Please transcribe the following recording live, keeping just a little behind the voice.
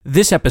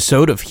This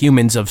episode of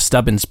Humans of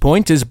Stubbins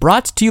Point is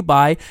brought to you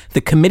by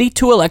the committee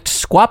to elect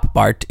Squap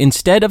Bart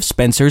instead of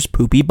Spencer's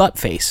poopy butt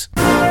face.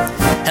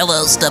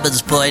 Hello,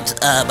 Stubbins Point.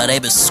 My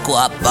name is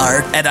Squap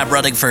Bart, and I'm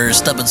running for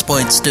Stubbins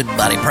Point Student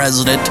Body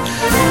President.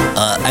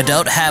 I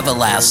don't have a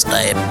last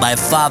name. My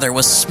father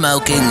was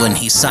smoking when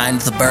he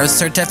signed the birth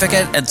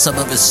certificate, and some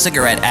of his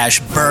cigarette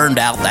ash burned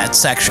out that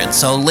section.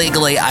 So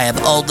legally, I am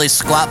only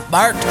Squap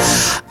Bart.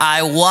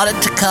 I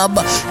wanted to come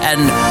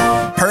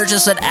and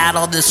purchase an ad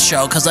on this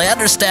show because I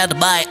understand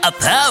my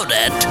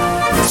opponent,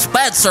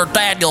 Spencer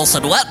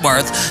Danielson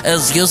Wentworth,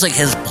 is using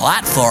his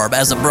platform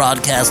as a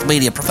broadcast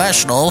media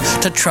professional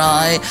to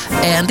try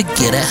and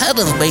get ahead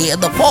of me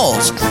in the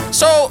polls.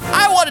 So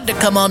I wanted to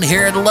come on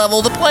here and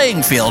level the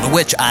playing field,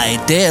 which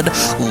I did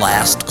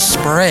last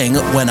spring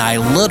when I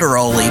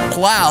literally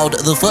plowed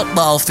the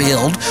football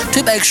field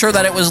to make sure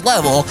that it was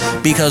level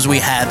because we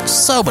had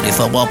so many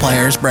football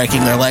players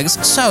breaking their legs.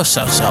 So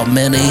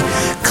many.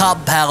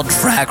 Compound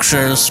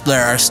fractures.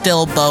 There are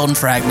still bone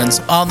fragments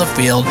on the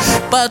field,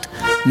 but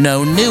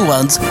no new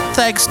ones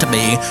thanks to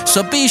me.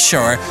 So be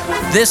sure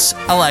this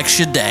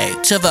election day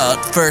to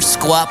vote for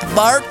Squap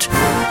Bart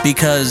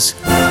because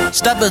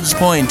Stubbins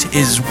Point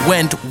is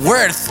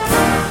Wentworth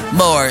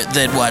more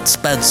than what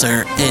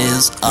Spencer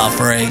is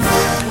offering.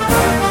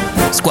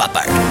 Squap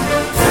Bart.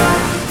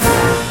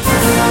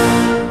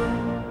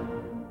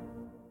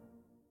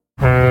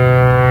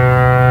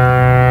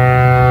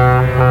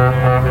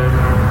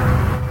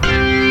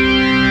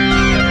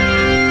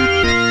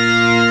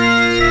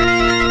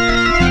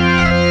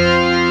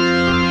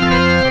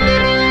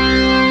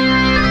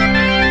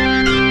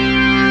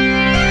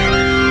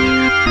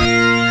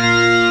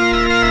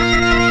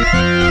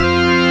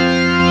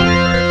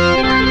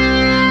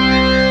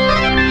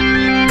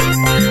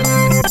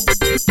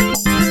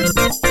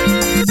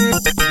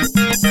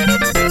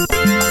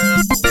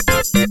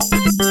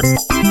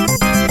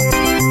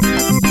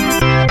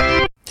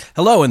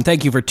 Hello, and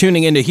thank you for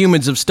tuning into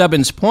Humans of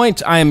Stubbins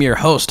Point. I am your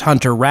host,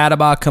 Hunter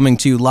Radabaugh, coming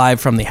to you live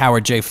from the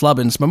Howard J.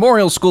 Flubbins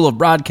Memorial School of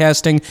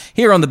Broadcasting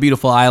here on the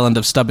beautiful island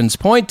of Stubbins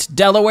Point,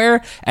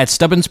 Delaware, at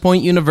Stubbins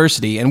Point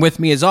University. And with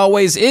me, as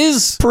always,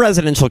 is...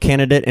 presidential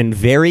candidate and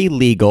very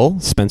legal,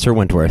 Spencer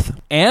Wentworth.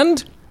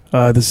 And...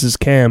 this is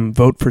Cam.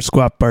 Vote for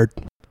Squap Bart.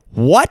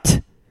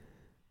 What?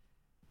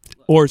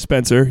 Or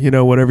Spencer,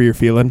 whatever you're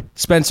feeling.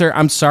 Spencer,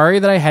 I'm sorry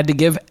that I had to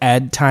give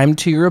ad time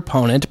to your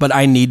opponent, but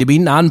I need to be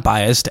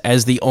non-biased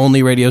as the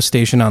only radio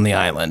station on the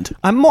island.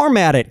 I'm more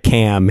mad at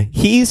Cam.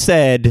 He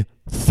said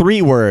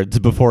 3 words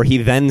before he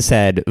then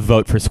said,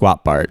 vote for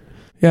Squap Bart.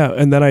 Yeah,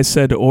 and then I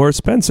said, or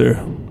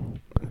Spencer.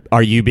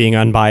 Are you being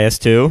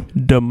unbiased too?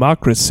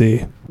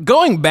 Democracy.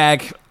 Going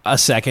back a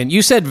second,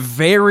 you said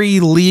very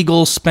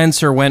legal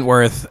Spencer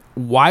Wentworth.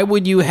 Why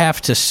would you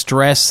have to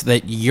stress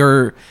that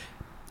your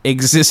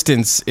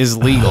existence is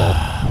legal?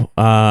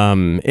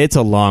 It's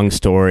a long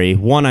story.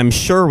 One I'm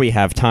sure we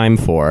have time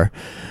for.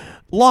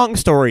 Long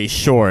story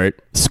short,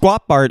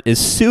 Squap Bart is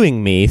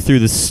suing me through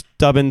the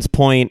Stubbins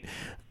Point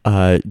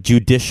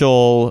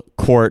Judicial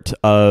Court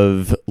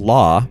of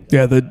Law.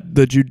 Yeah,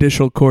 the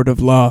Judicial Court of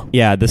Law.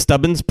 Yeah, the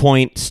Stubbins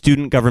Point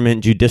Student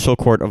Government Judicial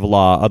Court of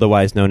Law,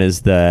 otherwise known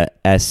as the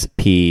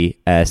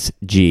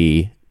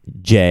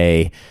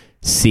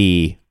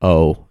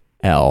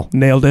SPSGJCOL.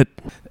 Nailed it.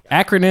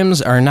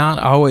 Acronyms are not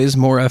always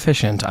more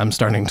efficient, I'm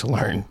starting to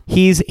learn.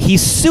 He's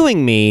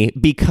suing me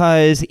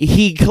because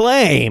he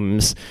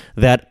claims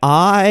that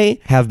I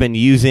have been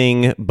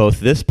using both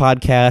this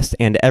podcast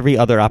and every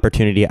other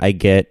opportunity I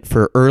get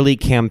for early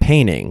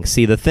campaigning.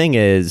 See, the thing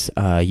is,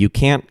 you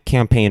can't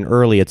campaign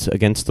early. It's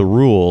against the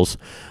rules.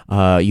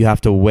 You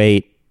have to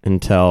wait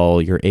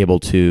until you're able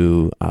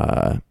to...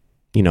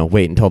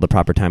 wait until the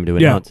proper time to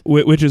announce.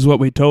 Yeah, which is what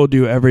we told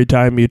you every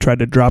time you tried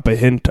to drop a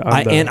hint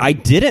on And I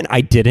didn't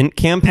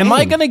campaign. Am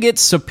I going to get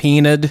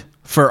subpoenaed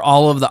for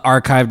all of the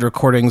archived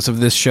recordings of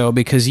this show?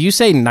 Because you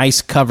say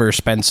nice cover,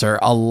 Spencer,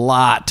 a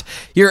lot.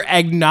 You're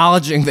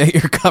acknowledging that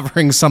you're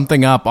covering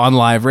something up on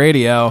live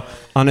radio.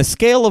 On a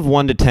scale of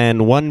 1 to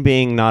 10, 1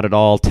 being not at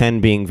all, 10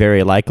 being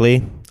very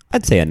likely,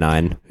 I'd say a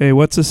 9. Hey,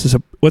 what's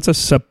a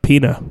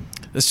subpoena?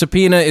 The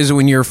subpoena is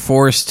when you're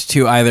forced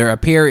to either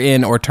appear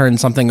in or turn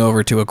something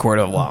over to a court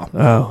of law.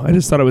 Oh, I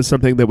just thought it was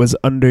something that was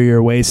under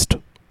your waist.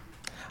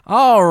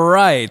 All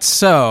right,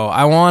 so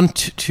I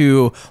want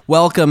to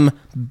welcome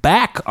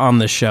back on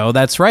the show.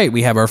 That's right,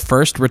 we have our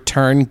first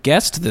return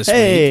guest this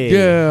week.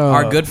 Yeah.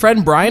 Our good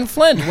friend Brian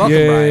Flint. Welcome,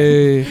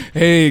 Yay. Brian.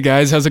 Hey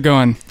guys, how's it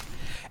going?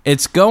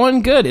 It's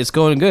going good. It's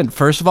going good.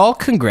 First of all,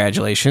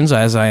 congratulations.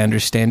 As I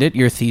understand it,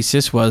 your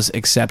thesis was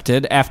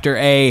accepted after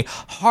a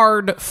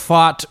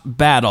hard-fought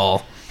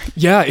battle.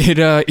 Yeah,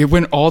 it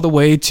went all the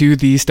way to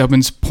the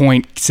Stubbins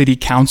Point City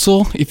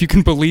Council, if you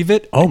can believe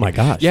it. Oh my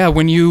gosh. Yeah,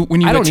 when you I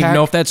don't even attack-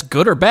 know if that's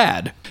good or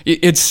bad.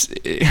 it's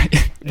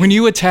when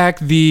you attack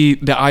the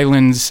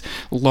island's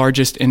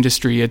largest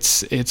industry,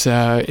 it's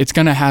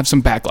going to have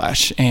some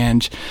backlash.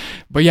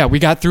 But yeah, we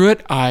got through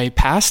it. I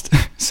passed,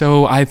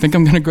 so I think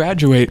I'm going to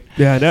graduate.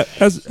 Yeah, and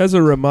as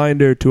a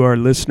reminder to our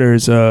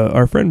listeners,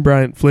 our friend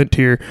Bryant Flint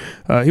here,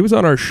 he was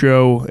on our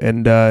show,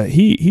 and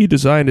he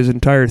designed his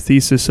entire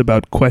thesis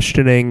about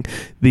questioning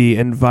the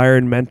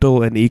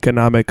environmental and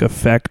economic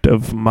effect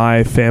of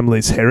my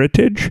family's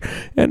heritage,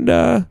 and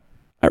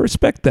I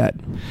respect that.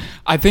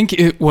 I think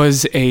it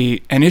was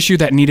an issue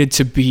that needed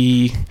to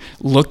be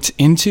looked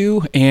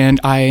into,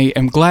 and I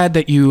am glad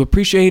that you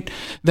appreciate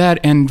that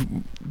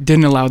and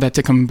didn't allow that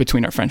to come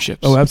between our friendships.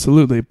 Oh,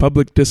 absolutely.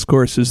 Public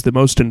discourse is the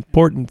most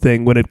important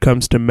thing when it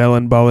comes to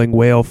melon balling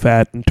whale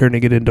fat and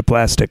turning it into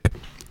plastic.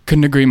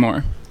 Couldn't agree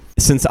more.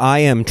 Since I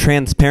am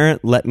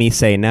transparent, let me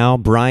say now,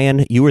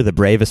 Brian, you were the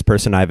bravest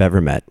person I've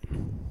ever met.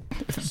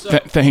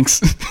 Thanks.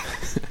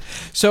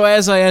 So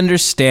as I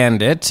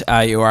understand it,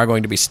 you are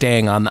going to be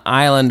staying on the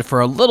island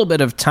for a little bit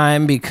of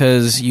time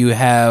because you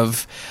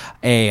have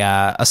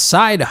a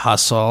side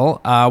hustle.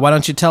 Why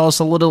don't you tell us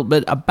a little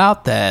bit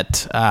about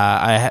that?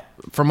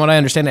 From what I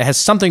understand, it has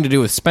something to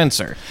do with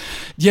Spencer.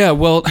 Yeah,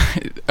 well,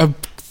 a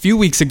few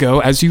weeks ago,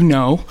 as you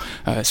know,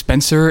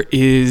 Spencer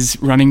is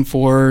running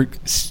for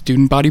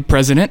student body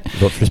president.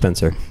 Vote for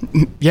Spencer.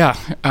 Yeah.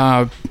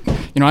 I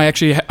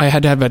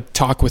had to have a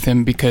talk with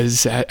him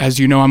because, as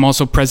you know, I'm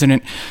also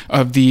president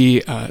of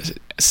the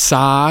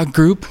SA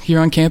group here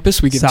on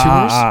campus. We give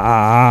tours.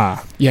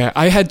 Yeah,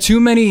 I had too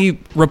many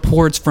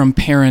reports from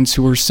parents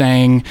who were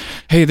saying,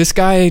 hey, this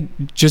guy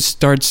just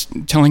starts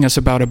telling us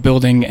about a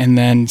building and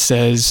then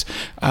says,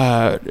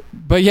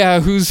 but yeah,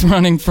 who's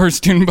running for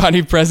student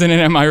body president?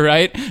 Am I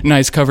right?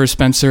 Nice cover,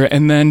 Spencer.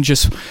 And then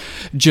just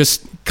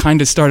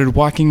kind of started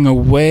walking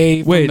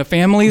away from the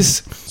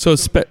families. So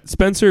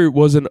Spencer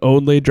wasn't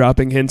only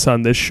dropping hints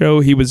on this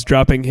show; he was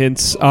dropping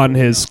hints on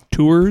his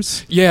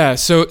tours. Yeah,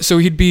 so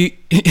he'd be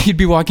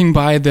walking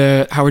by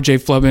the Howard J.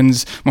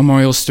 Flubbins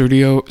Memorial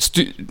Studio.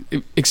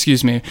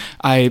 Excuse me,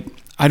 I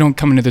don't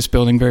come into this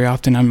building very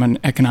often. I'm an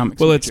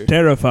economics major. It's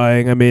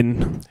terrifying. I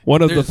mean,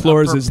 one of the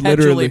floors is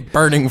literally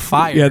burning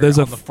fire. Yeah, there's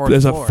a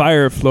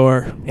fire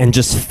floor And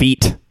just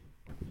feet.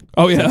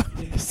 Oh yeah,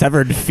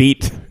 Severed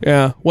feet.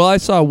 yeah. Well, I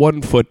saw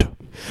 1 foot.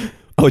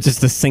 Oh,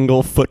 just a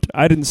single foot.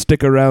 I didn't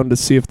stick around to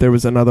see if there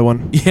was another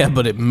one. Yeah,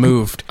 but it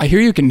moved. I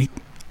hear you can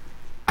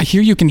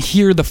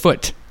hear the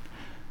foot.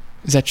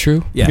 Is that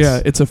true? Yes.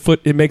 Yeah, it's a foot.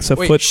 It makes a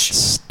foot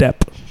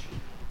step.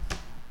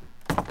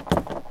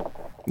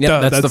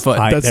 Yeah, that's the foot.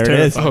 That's there it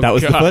is. Oh, That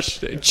was gosh.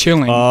 the foot.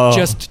 Chilling. Oh.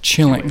 Just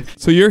chilling.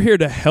 So you're here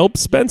to help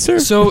Spencer?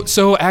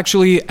 So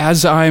actually,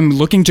 as I'm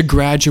looking to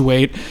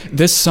graduate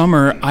this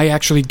summer, I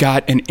actually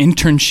got an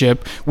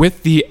internship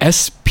with the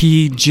SPJCOL,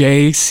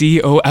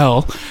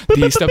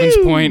 the Stubbins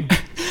Point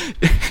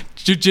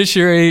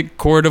Judiciary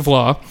Court of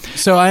Law.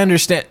 So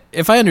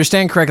if I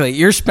understand correctly,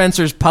 you're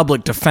Spencer's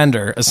public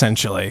defender,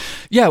 essentially.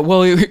 Yeah,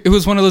 well, it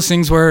was one of those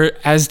things where,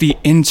 as the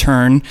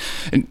intern,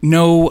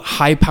 no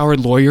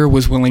high-powered lawyer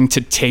was willing to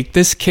take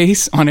this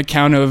case on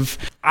account of...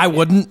 I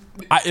wouldn't.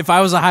 If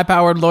I was a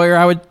high-powered lawyer,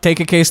 I would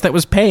take a case that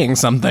was paying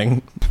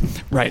something.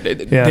 Right.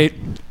 Yeah.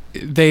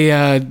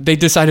 They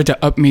decided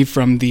to up me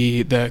from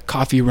the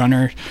coffee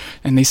runner,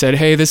 and they said,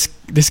 hey, this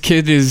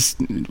kid is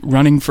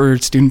running for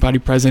student body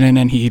president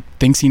and he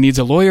thinks he needs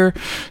a lawyer,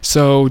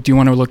 so do you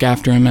want to look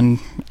after him?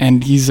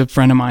 And he's a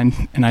friend of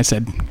mine. And I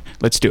said,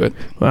 let's do it.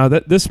 Wow,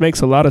 this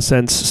makes a lot of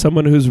sense.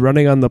 Someone who's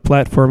running on the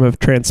platform of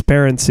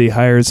transparency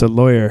hires a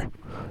lawyer.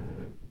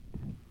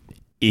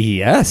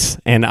 Yes,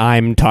 and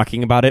I'm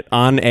talking about it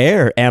on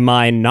air. Am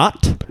I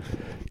not?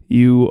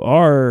 You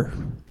are.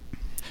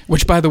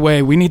 Which, by the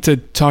way, we need to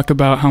talk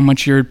about how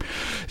much you're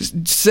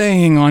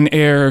saying on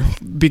air,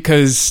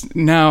 because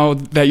now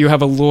that you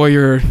have a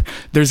lawyer,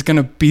 there's going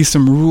to be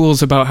some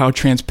rules about how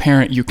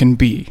transparent you can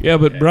be. Yeah,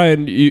 but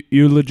Brian,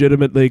 you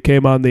legitimately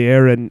came on the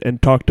air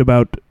and talked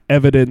about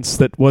evidence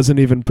that wasn't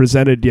even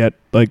presented yet,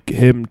 like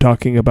him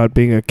talking about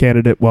being a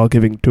candidate while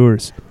giving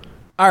tours.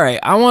 All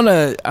right, I want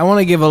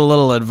to give a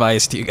little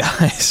advice to you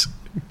guys.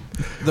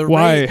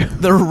 Why?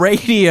 The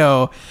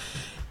radio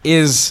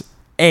is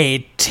a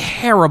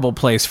terrible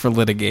place for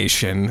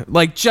litigation.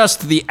 Like,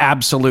 just the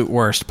absolute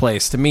worst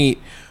place to meet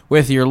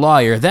with your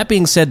lawyer. That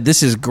being said,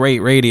 this is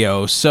great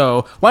radio,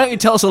 so why don't you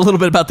tell us a little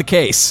bit about the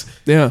case?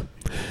 Yeah,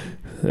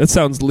 that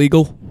sounds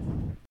legal.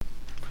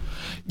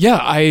 Yeah,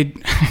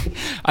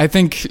 I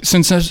think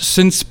since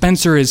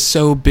Spencer is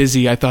so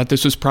busy, I thought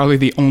this was probably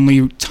the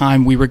only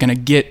time we were going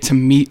to get to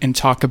meet and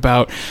talk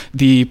about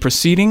the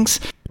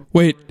proceedings.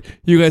 Wait,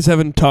 you guys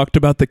haven't talked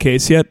about the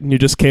case yet, and you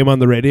just came on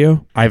the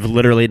radio? I've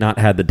literally not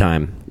had the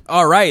time.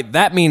 All right,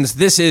 that means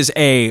this is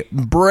a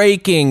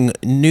breaking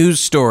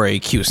news story.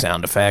 Cue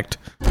sound effect.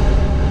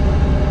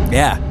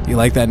 Yeah, you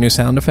like that new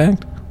sound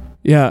effect?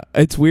 Yeah,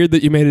 it's weird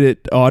that you made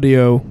it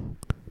audio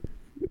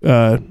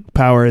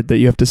powered, that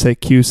you have to say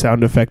cue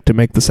sound effect to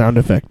make the sound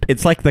effect.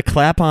 It's like the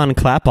clap-on,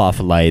 clap-off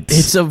lights.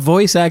 It's a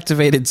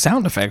voice-activated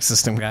sound effect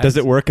system, guys. Does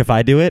it work if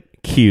I do it?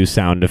 Cue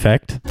sound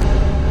effect.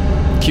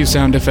 Cue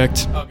sound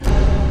effect.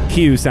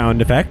 Cue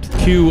sound effect.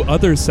 Cue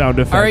other sound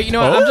effect. All right, you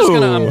know what? I'm just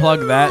going to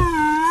unplug that.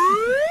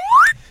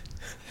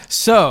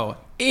 So,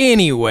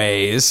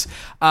 anyways,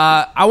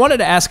 I wanted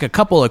to ask a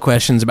couple of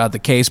questions about the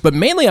case, but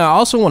mainly I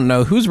also want to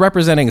know who's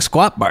representing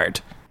Squat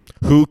Bart.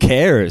 Who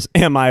cares?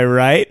 Am I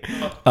right?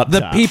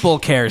 The people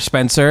care,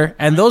 Spencer,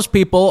 and those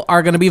people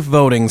are going to be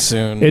voting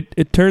soon.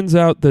 It turns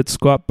out that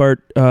Squat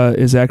Bart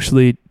is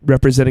actually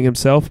representing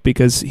himself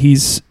because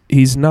he's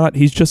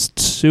just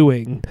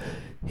suing.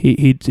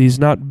 He's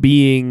not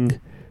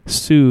being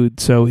sued,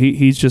 so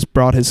he's just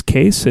brought his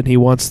case and he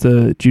wants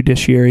the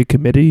Judiciary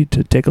Committee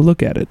to take a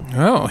look at it.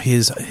 Oh,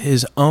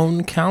 his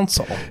own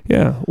counsel.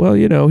 Yeah, well,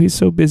 he's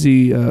so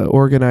busy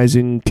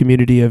organizing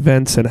community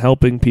events and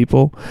helping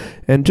people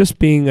and just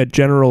being a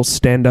general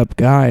stand-up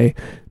guy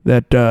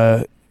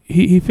that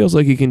he feels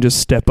like he can just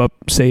step up,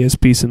 say his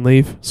piece, and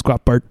leave.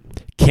 Squat Bart.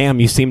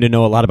 Cam, you seem to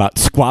know a lot about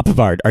Squat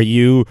Bart. Are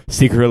you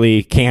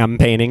secretly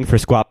campaigning for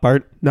Squat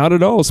Bart? Not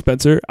at all,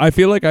 Spencer. I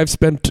feel like I've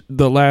spent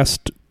the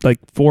last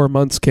 4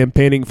 months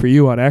campaigning for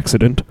you on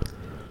accident.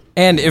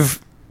 And if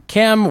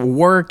Cam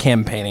were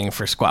campaigning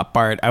for Squat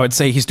Bart, I would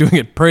say he's doing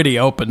it pretty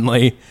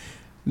openly.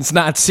 It's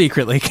not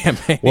secretly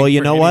campaigning. Well, you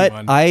know what?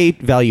 Anyone. I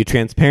value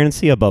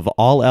transparency above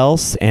all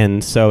else,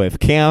 and so if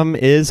Cam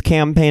is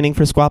campaigning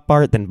for Squat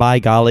Bart, then by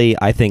golly,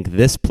 I think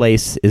this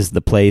place is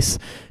the place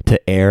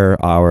to air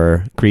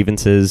our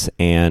grievances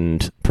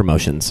and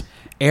promotions.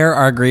 Air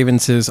our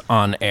grievances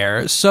on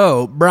air.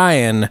 So,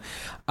 Brian,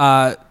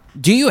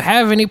 do you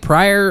have any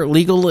prior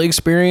legal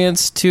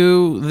experience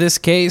to this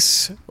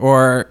case?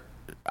 Or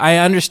I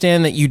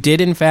understand that you did,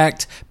 in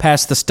fact,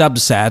 pass the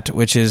StubSat,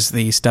 which is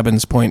the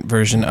Stubbins Point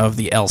version of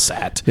the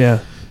LSAT. Yeah.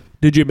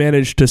 Did you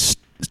manage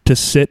to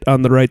sit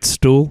on the right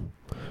stool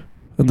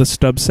on the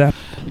StubSat?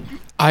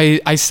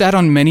 I sat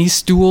on many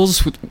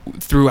stools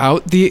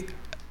throughout the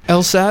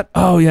LSAT.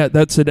 Oh yeah,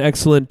 that's an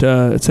excellent.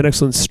 It's an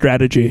excellent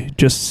strategy.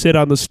 Just sit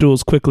on the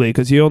stools quickly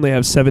because you only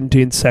have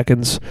 17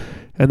 seconds,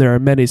 and there are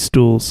many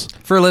stools.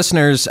 For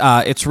listeners,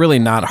 it's really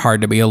not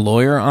hard to be a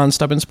lawyer on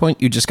Stubbins Point.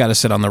 You just got to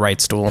sit on the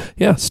right stool.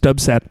 Yeah,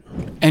 StubSat.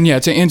 And yeah,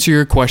 to answer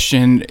your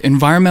question,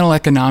 environmental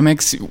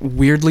economics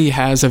weirdly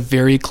has a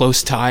very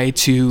close tie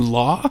to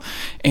law.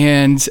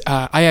 And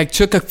I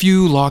took a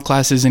few law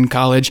classes in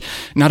college.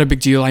 Not a big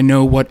deal. I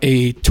know what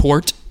a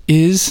tort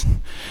is.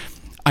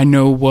 I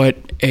know what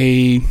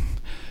a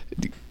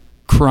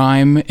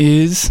crime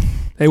is.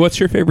 Hey, what's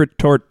your favorite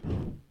tort?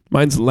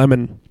 Mine's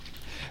lemon.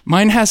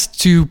 Mine has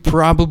to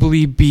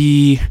probably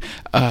be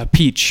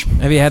peach.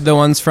 Have you had the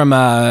ones from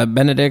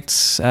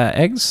Benedict's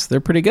eggs?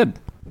 They're pretty good.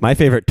 My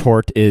favorite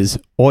tort is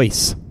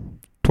ois,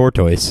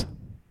 tortoise,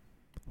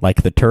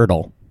 like the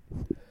turtle.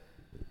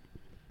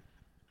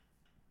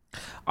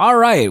 All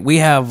right, we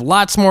have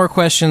lots more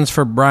questions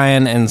for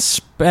Brian and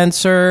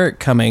Spencer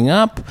coming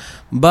up,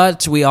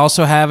 but we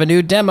also have a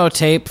new demo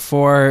tape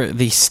for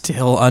the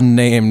still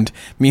unnamed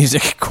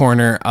music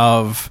corner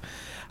of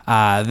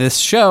this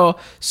show.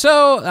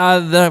 So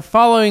the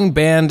following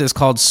band is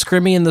called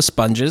Scrimmy and the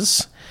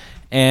Sponges,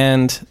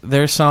 and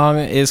their song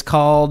is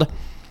called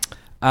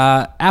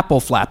Apple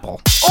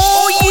Flapple.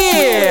 Oh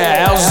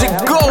yeah, how's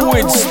it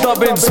going,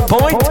 Stubbins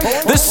Point?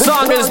 This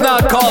song is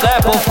not called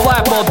Apple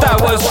Flapple, that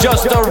was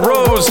just a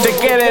ruse to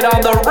get it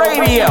on the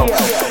radio.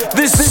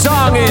 This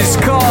song is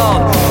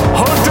called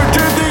Hunter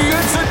Did the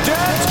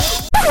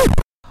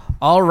Incident.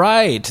 All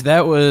right,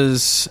 that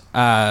was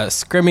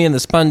Scrimmy and the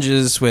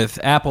Sponges with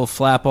Apple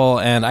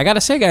Flapple, and I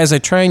gotta say, guys, I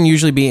try and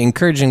usually be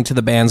encouraging to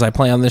the bands I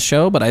play on this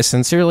show, but I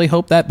sincerely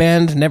hope that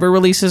band never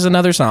releases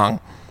another song.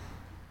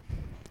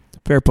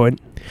 Fair point.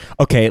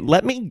 Okay,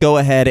 let me go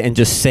ahead and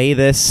just say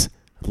this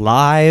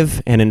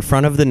live and in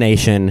front of the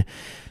nation.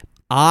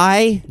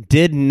 I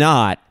did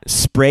not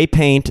spray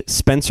paint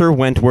Spencer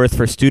Wentworth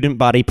for Student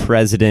Body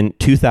President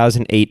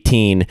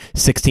 2018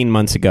 16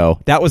 months ago.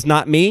 That was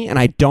not me, and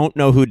I don't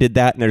know who did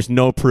that, and there's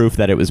no proof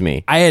that it was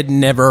me. I had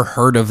never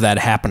heard of that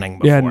happening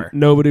before. Yeah,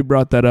 nobody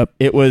brought that up.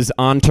 It was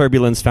on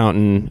Turbulence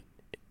Fountain,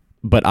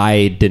 but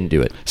I didn't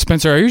do it.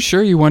 Spencer, are you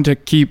sure you want to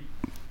keep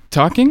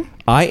talking?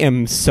 I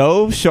am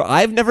so sure.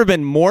 I've never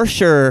been more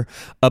sure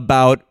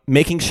about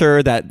making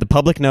sure that the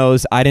public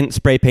knows I didn't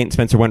spray paint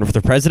Spencer Wentworth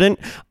for president.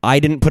 I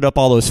didn't put up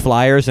all those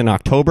flyers in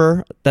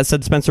October that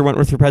said Spencer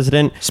Wentworth for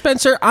president.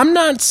 Spencer, I'm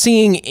not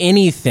seeing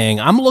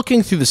anything. I'm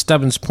looking through the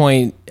Stubbins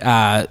Point,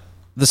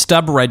 the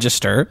Stub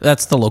Register.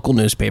 That's the local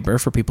newspaper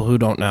for people who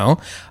don't know.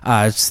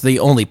 It's the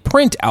only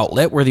print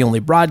outlet. We're the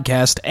only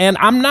broadcast. And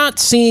I'm not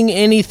seeing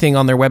anything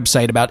on their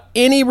website about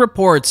any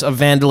reports of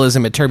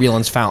vandalism at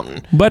Turbulence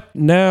Fountain. But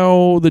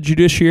now the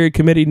Judiciary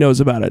Committee knows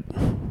about it.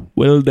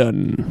 Well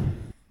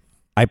done.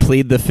 I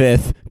plead the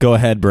fifth. Go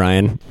ahead,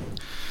 Brian.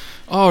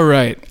 All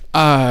right.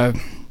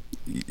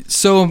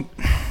 So,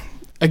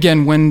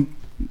 again, when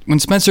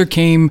Spencer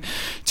came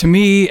to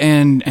me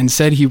and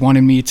said he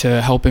wanted me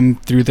to help him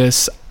through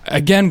this,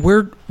 again,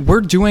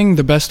 we're doing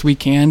the best we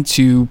can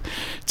to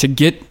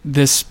get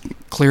this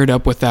cleared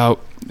up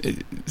without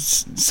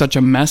such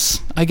a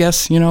mess, I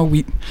guess. You know,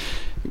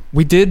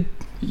 we did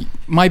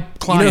My You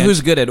client. know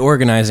who's good at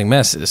organizing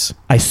messes?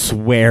 I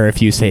swear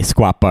if you say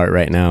Squat Bart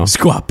right now.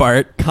 Squat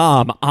Bart.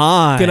 Come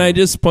on. Can I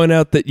just point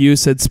out that you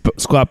said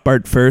Squat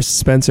Bart first,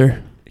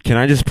 Spencer? Can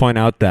I just point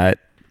out that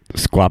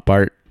Squat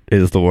Bart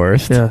is the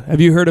worst? Yeah.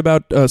 Have you heard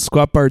about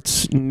Squat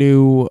Bart's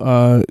new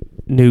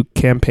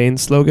campaign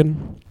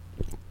slogan?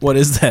 What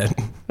is that?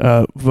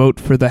 Vote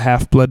for the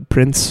Half-Blood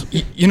Prince.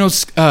 You know,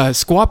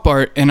 Squat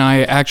Bart and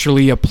I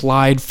actually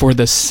applied for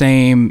the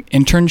same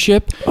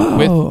internship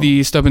with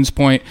the Stubbins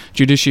Point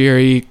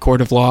Judiciary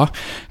Court of Law.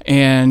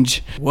 And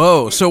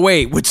Whoa. So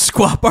wait, would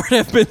Squat Bart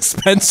have been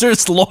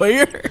Spencer's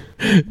lawyer?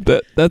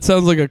 That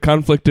sounds like a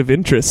conflict of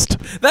interest.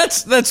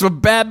 That's a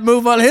bad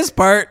move on his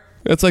part.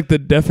 That's like the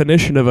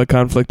definition of a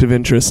conflict of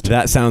interest.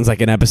 That sounds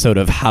like an episode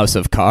of House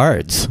of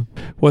Cards.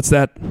 What's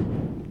that?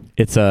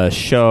 It's a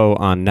show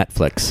on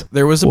Netflix.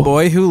 There was a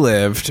boy who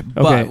lived,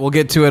 but Okay. we'll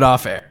get to it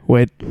off air.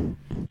 Wait.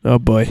 Oh,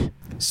 boy.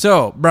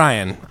 So,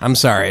 Brian, I'm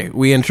sorry.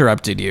 We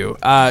interrupted you.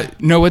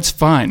 no, it's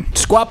fine.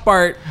 Squat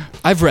Bart...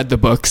 I've read the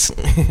books.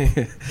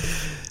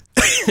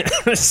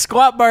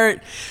 Squat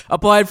Bart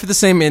applied for the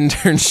same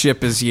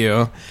internship as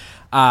you.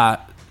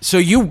 So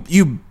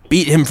you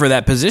beat him for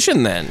that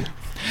position then?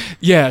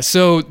 Yeah,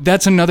 so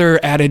that's another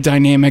added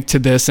dynamic to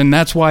this, and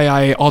that's why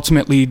I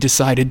ultimately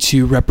decided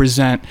to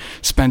represent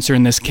Spencer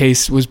in this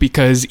case, was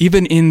because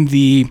even in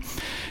the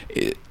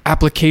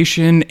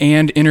application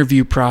and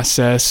interview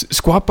process,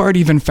 Squat Bart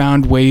even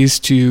found ways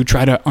to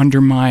try to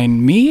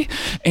undermine me.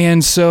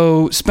 And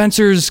so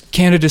Spencer's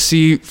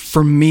candidacy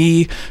for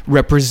me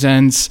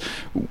represents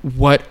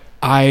what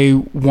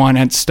I want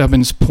at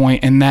Stubbins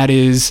Point, and that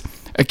is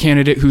a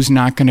candidate who's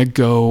not going to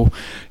go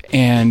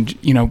and,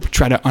 you know,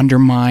 try to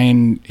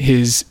undermine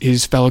his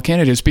fellow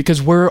candidates,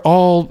 because we're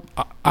all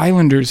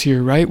Islanders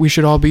here, right? We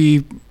should all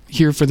be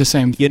here for the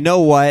same thing. You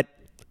know what?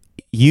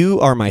 You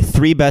are my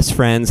three best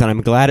friends, and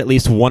I'm glad at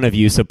least one of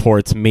you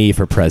supports me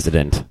for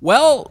president.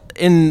 Well,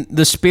 in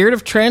the spirit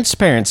of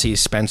transparency,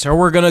 Spencer,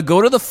 we're going to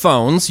go to the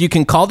phones. You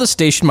can call the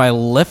station by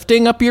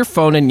lifting up your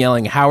phone and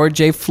yelling Howard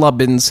J.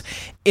 Flubbins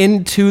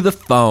into the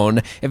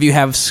phone. If you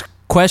have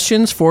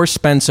questions for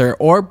Spencer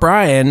or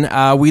Brian,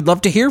 we'd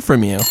love to hear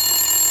from you.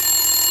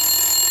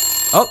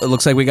 Oh, it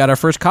looks like we got our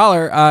first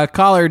caller.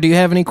 Caller, do you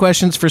have any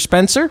questions for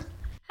Spencer?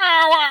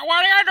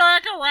 What do you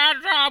drink a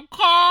random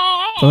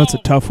call? Oh, that's a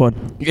tough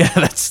one. Yeah,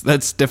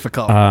 that's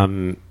difficult.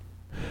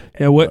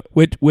 Yeah,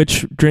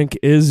 which drink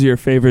is your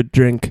favorite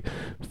drink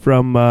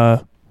from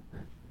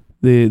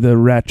the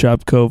Rat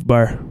Chop Cove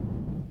bar?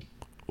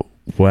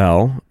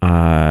 Well,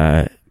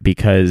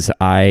 because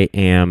I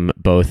am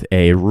both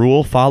a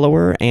rule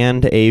follower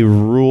and a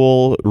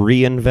rule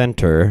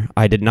reinventor,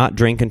 I did not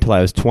drink until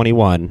I was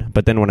 21,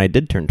 but then when I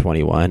did turn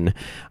 21,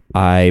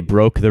 I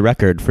broke the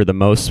record for the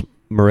most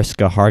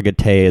Mariska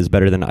Hargitay is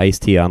better than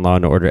iced tea on Law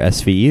 & Order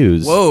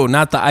SVUs. Whoa,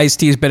 not the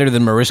iced tea is better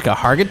than Mariska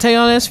Hargitay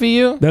on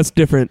SVU? That's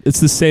different. It's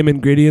the same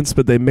ingredients,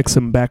 but they mix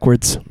them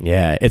backwards.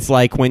 Yeah, it's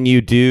like when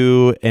you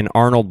do an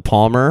Arnold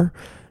Palmer,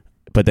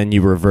 but then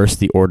you reverse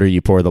the order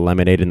you pour the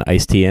lemonade and the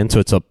iced tea in, so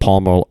it's a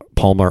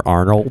Palmer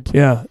Arnold.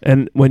 Yeah,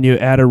 and when you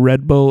add a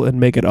Red Bull and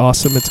make it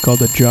awesome, it's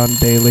called a John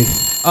Daly.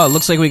 Oh, it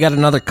looks like we got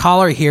another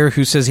caller here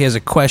who says he has a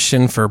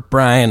question for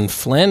Brian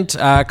Flint.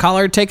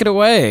 Caller, take it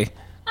away.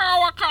 Oh,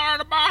 what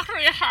kind of box do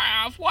you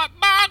have? What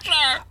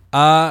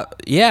boxer?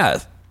 Yeah.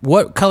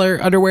 What color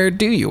underwear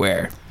do you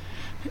wear?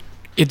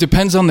 It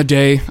depends on the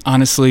day,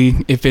 honestly.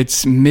 If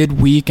it's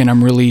midweek and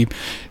I'm really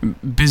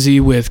busy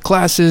with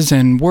classes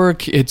and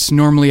work, it's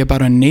normally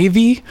about a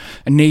navy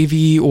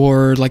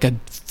or like a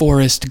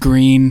forest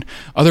green.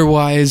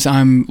 Otherwise,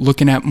 I'm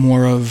looking at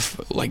more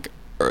of like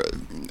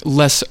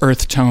less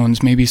earth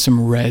tones, maybe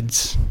some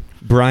reds.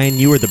 Brian,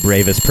 you are the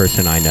bravest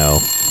person I know.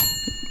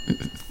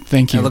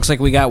 Thank you. It looks like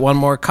we got one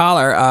more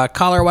caller.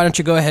 Caller, why don't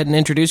you go ahead and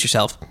introduce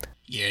yourself?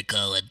 You're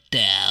going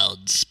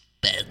down,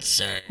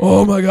 Spencer.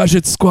 Oh my gosh,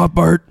 it's Squat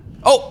Bart.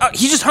 Oh,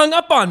 he just hung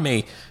up on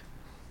me.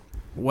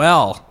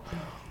 Well,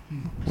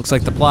 looks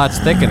like the plot's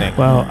thickening.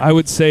 Wow, I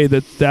would say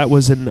that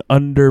was an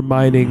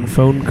undermining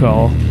phone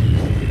call.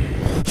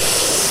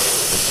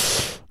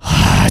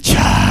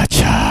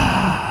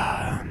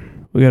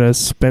 We got a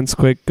Spence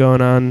Quick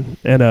going on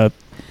and a...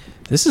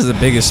 This is the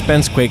biggest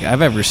Spence Quake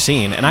I've ever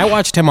seen, and I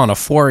watched him on a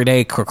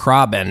 4-day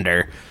craw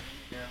bender.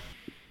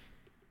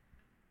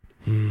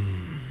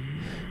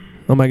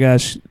 Oh my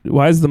gosh,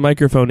 why is the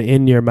microphone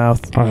in your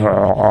mouth?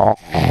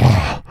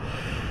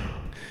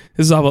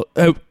 This is awful.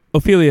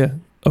 Ophelia,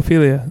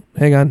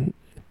 hang on.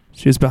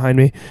 She was behind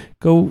me.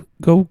 Go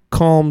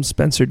calm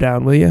Spencer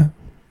down, will you?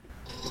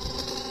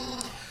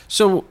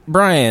 So,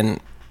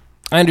 Brian,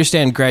 I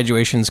understand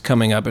graduation's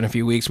coming up in a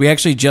few weeks. We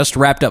actually just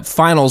wrapped up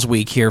finals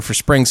week here for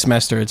spring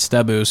semester at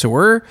Stubu, so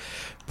we're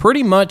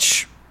pretty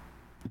much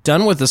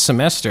done with the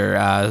semester.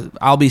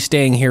 I'll be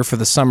staying here for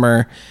the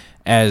summer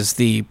as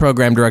the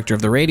program director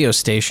of the radio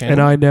station.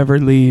 And I never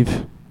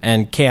leave.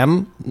 And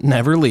Cam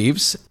never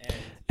leaves.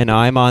 and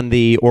I'm on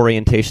the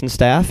orientation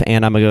staff,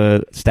 and I'm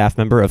a staff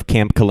member of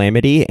Camp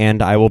Calamity,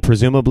 and I will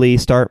presumably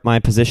start my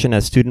position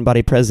as student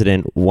body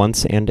president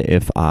once and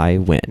if I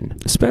win.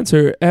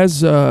 Spencer,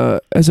 as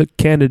a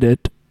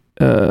candidate,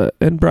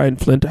 and Brian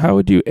Flint, how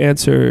would you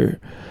answer?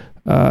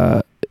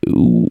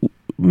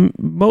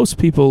 Most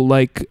people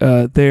like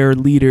their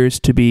leaders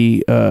to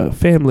be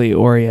family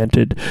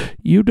oriented.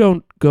 You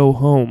don't go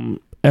home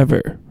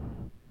ever.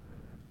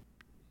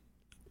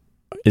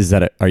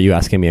 Are you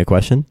asking me a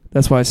question?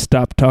 That's why I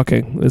stopped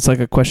talking. It's like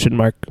a question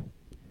mark.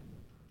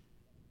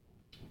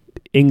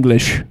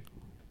 English.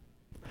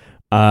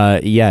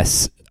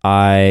 Yes,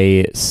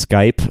 I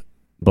Skype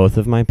both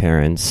of my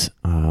parents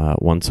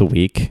once a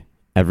week,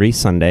 every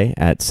Sunday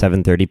at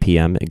 7:30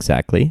 p.m.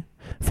 exactly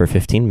for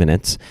 15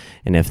 minutes.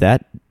 And if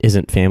that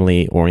isn't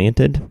family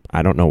oriented,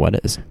 I don't know what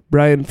is.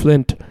 Brian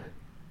Flint,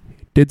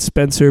 did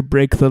Spencer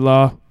break the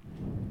law?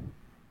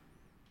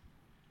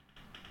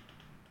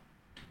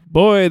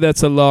 Boy,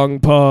 that's a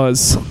long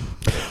pause.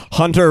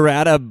 Hunter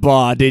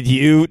Radabaugh, did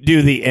you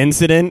do the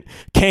incident?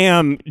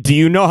 Cam, do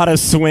you know how to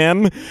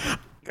swim?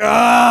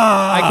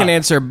 I can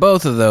answer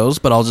both of those,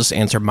 but I'll just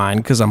answer mine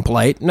because I'm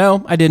polite.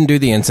 No, I didn't do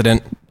the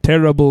incident.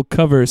 Terrible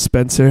cover,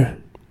 Spencer.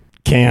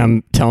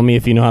 Cam, tell me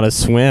if you know how to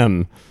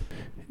swim.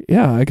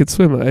 Yeah, I could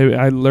swim.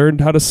 I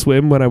learned how to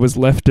swim when I was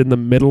left in the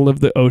middle of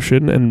the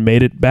ocean and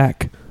made it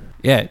back.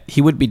 Yeah, he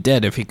would be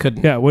dead if he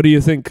couldn't. Yeah, what do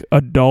you think? A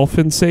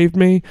dolphin saved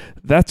me?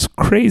 That's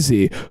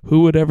crazy.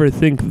 Who would ever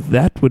think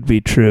that would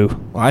be true?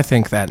 Well, I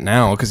think that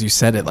now because you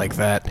said it like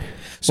that.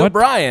 So, What?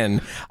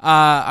 Brian,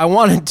 I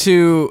wanted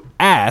to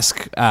ask,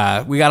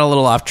 we got a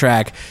little off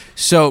track.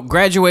 So,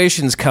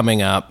 graduation's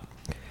coming up.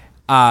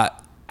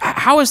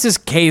 How is this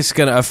case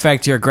going to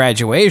affect your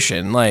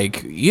graduation?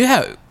 Like, you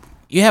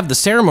have the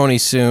ceremony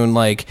soon.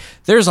 Like,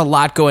 there's a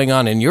lot going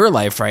on in your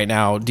life right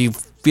now. Do you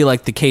feel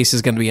like the case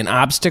is going to be an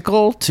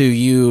obstacle to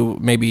you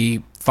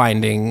maybe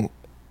finding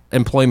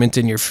employment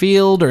in your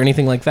field or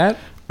anything like that?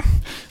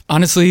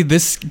 Honestly,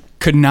 this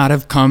could not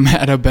have come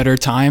at a better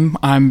time.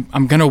 I'm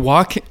going to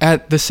walk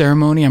at the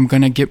ceremony. I'm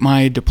going to get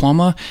my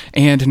diploma.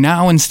 And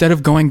now, instead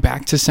of going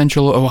back to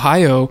Central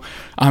Ohio,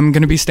 I'm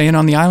going to be staying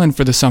on the island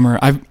for the summer.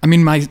 I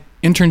mean, my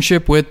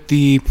internship with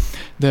the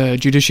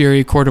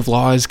Judiciary Court of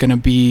Law is going to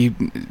be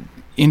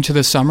into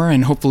the summer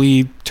and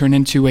hopefully turn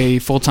into a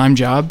full-time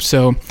job.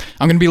 So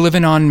I'm going to be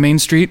living on Main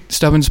Street,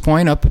 Stubbins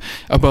Point, up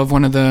above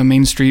one of the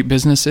Main Street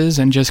businesses,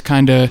 and just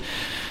kind of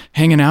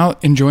hanging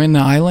out, enjoying the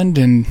island,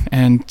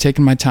 and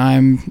taking my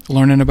time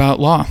learning about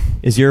law.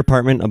 Is your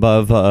apartment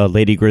above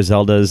Lady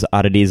Griselda's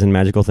Oddities and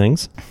Magical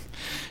Things?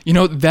 You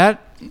know, that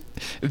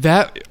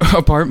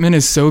apartment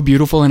is so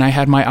beautiful, and I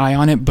had my eye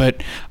on it,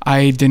 but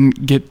I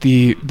didn't get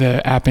the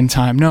app in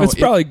time. No, It's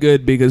probably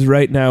good because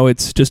right now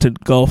it's just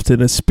engulfed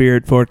in a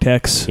spirit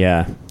vortex.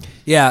 Yeah.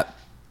 Yeah,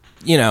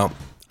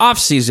 off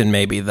season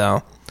maybe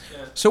though.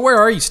 So where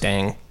are you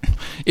staying?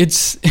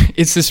 It's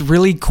this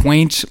really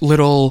quaint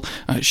little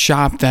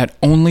shop that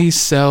only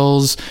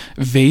sells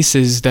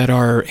vases that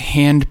are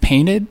hand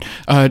painted.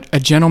 A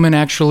gentleman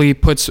actually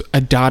puts a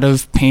dot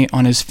of paint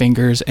on his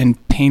fingers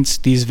and paints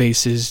these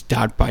vases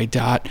dot by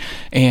dot.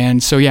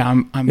 And so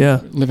I'm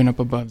living up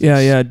above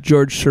this. Yeah,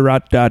 George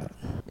Surratt dot.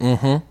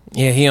 Mm-hmm.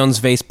 Yeah, he owns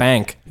Vase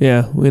Bank.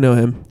 Yeah, we know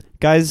him.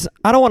 Guys,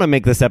 I don't want to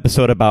make this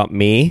episode about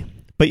me,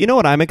 but you know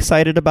what I'm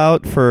excited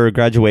about for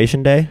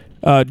graduation day?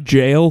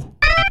 Jail.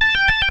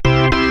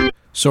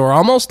 So we're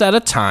almost out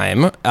of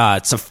time.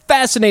 It's a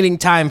fascinating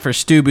time for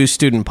Stubu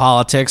student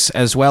politics,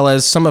 as well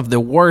as some of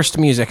the worst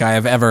music I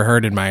have ever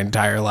heard in my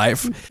entire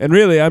life. And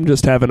really, I'm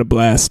just having a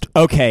blast.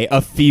 Okay, a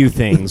few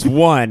things.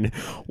 One,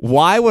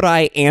 why would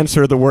I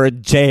answer the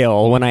word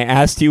jail when I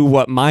asked you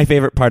what my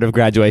favorite part of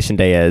graduation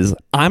day is?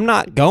 I'm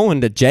not going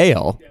to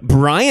jail.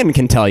 Brian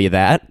can tell you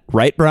that.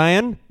 Right,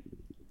 Brian?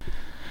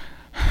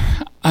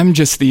 I'm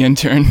just the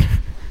intern.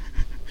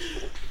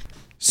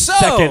 So,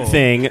 Second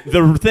thing,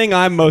 the thing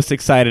I'm most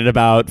excited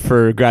about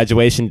for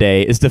graduation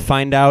day is to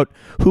find out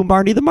who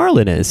Marty the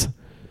Marlin is,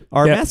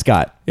 our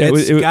mascot. Yeah,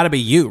 it's got to be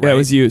you, right? Yeah, it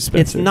was you, Spencer.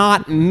 It's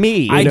not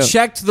me. I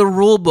checked the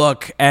rule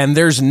book, and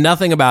there's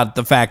nothing about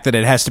the fact that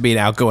it has to be an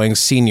outgoing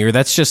senior.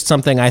 That's just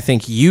something I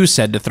think you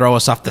said to throw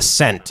us off the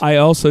scent. I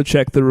also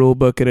checked the rule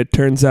book, and it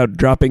turns out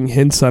dropping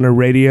hints on a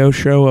radio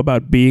show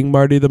about being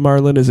Marty the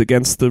Marlin is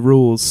against the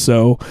rules.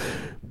 So,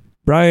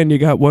 Brian, you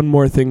got one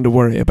more thing to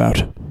worry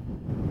about.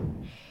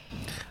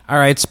 All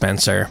right,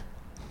 Spencer.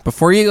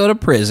 Before you go to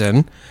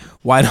prison,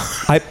 why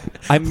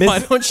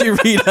don't you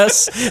read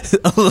us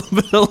a little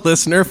bit of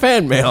listener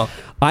fan mail?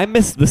 I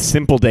miss the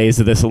simple days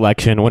of this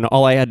election when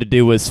all I had to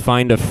do was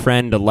find a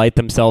friend to light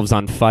themselves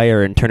on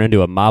fire and turn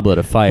into a moblet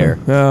of fire.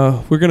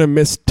 We're going to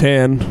miss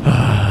Tan.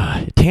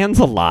 Tan's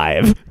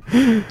alive.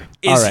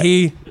 Is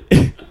he?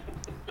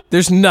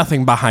 There's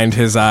nothing behind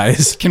his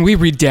eyes. Can we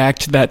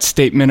redact that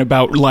statement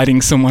about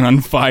lighting someone on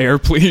fire,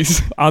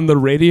 please? On the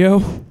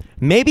radio?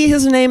 Maybe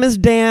his name is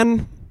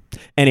Dan.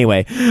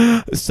 Anyway,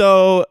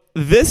 so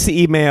this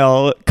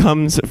email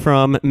comes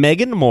from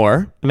Megan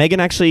Moore. Megan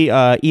actually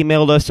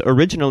emailed us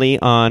originally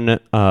on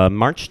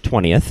March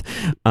 20th,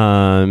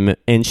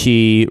 and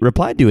she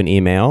replied to an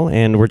email,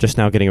 and we're just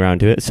now getting around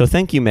to it. So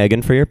thank you,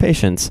 Megan, for your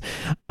patience.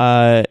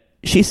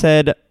 She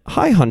said,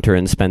 "Hi, Hunter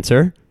and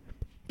Spencer."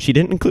 She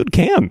didn't include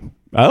Cam.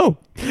 Oh,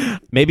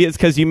 maybe it's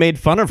because you made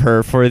fun of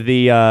her for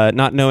the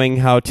not knowing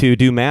how to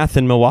do math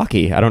in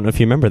Milwaukee. I don't know if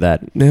you remember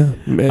that. Yeah,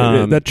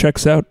 that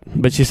checks out.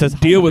 But she says,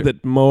 deal with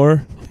it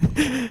more.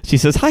 She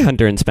says, "Hi,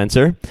 Hunter and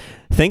Spencer.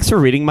 Thanks for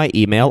reading my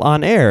email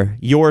on air.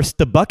 Your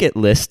bucket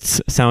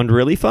lists sound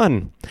really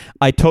fun.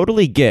 I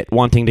totally get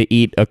wanting to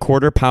eat a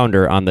quarter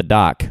pounder on the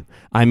dock.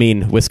 I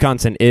mean,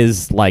 Wisconsin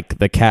is like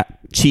the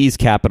cheese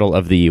capital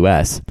of the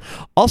U.S.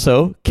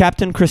 Also,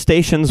 Captain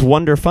Crustacean's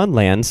Wonder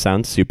Funland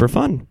sounds super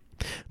fun."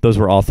 Those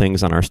were all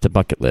things on our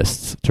bucket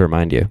lists, to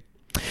remind you.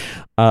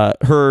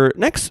 Her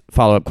next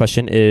follow-up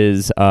question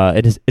is,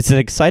 it's an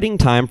exciting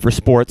time for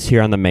sports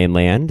here on the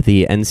mainland.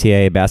 The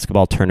NCAA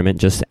basketball tournament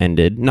just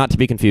ended, not to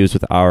be confused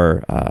with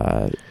our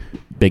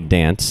big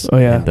dance. Oh,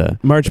 yeah.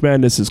 March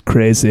Madness is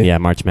crazy. Yeah,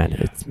 March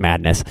Madness. It's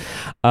madness.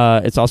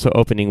 It's also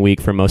opening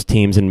week for most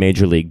teams in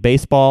Major League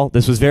Baseball.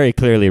 This was very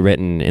clearly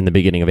written in the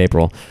beginning of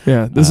April.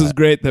 Yeah, this is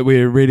great that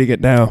we're reading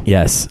it now.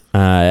 Yes.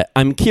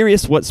 I'm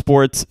curious what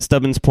sports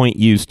Stubbins Point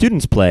U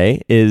students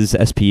play. Is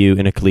SPU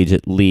in a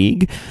collegiate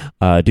league?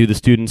 Do the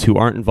students who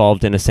aren't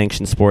involved in a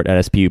sanctioned sport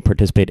at SPU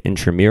participate in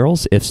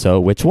intramurals? If so,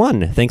 which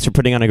one? Thanks for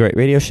putting on a great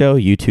radio show.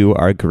 You two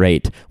are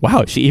great.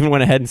 Wow, she even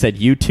went ahead and said,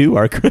 "You two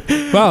are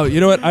great." Wow, you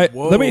know what?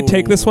 Let me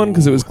take this one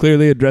because it was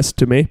clearly addressed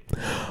to me.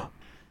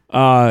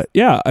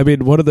 Yeah, I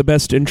mean, one of the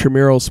best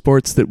intramural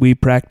sports that we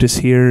practice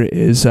here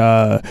is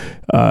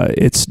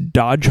it's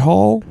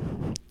dodgeball.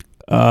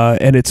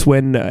 And it's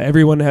when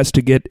everyone has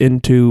to get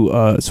into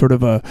sort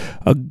of a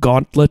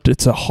gauntlet.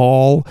 It's a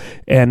hall,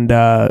 and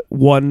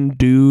one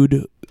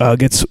dude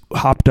gets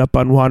hopped up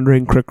on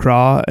Wandering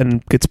Krikra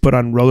and gets put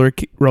on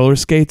roller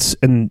skates,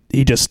 and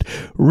he just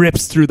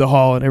rips through the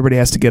hall, and everybody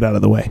has to get out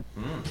of the way.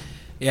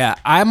 Yeah,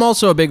 I'm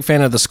also a big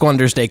fan of the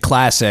Squanders Day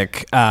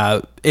Classic.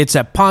 It's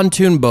a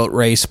pontoon boat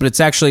race, but it's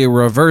actually a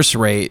reverse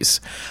race.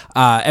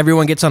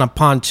 Everyone gets on a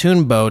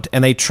pontoon boat,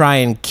 and they try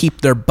and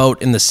keep their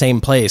boat in the same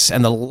place.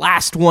 And the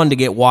last one to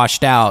get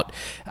washed out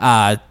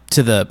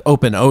to the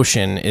open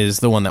ocean is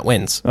the one that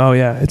wins. Oh,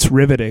 yeah, it's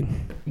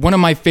riveting. One of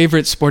my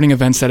favorite sporting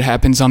events that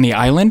happens on the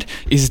island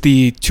is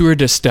the Tour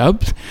de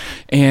Stubbs.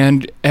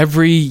 And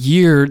every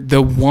year,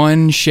 the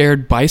one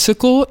shared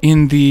bicycle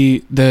in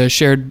the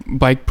shared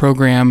bike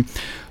program,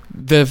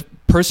 the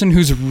person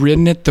who's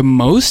ridden it the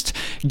most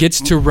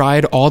gets to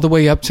ride all the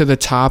way up to the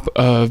top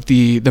of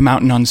the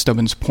mountain on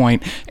Stubbins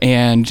Point.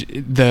 And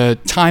the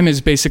time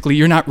is basically,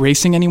 you're not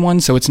racing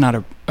anyone, so it's not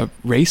a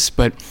race,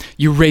 but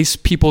you race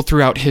people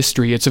throughout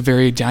history. It's a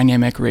very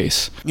dynamic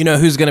race. You know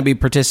who's going to be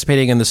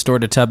participating in the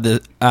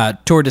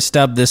Tour de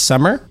Stubbs this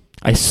summer?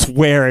 I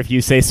swear if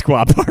you say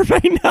Squaw Bar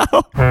right now.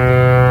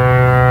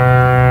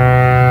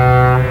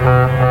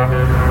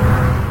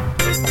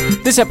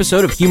 This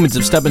episode of Humans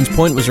of Stubbins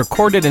Point was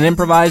recorded and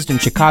improvised in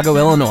Chicago,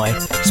 Illinois.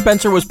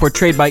 Spencer was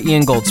portrayed by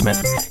Ian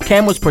Goldsmith.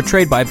 Cam was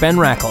portrayed by Ben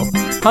Rackle.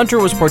 Hunter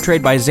was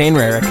portrayed by Zane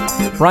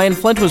Rarick. Brian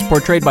Flint was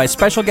portrayed by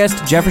special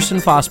guest Jefferson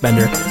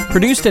Fossbender.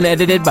 Produced and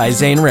edited by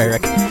Zane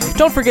Rarick.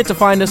 Don't forget to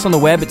find us on the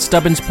web at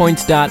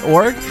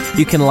stubbinspoint.org.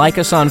 You can like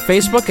us on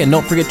Facebook, and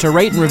don't forget to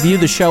rate and review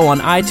the show on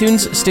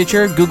iTunes,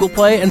 Stitcher, Google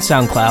Play, and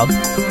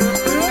SoundCloud.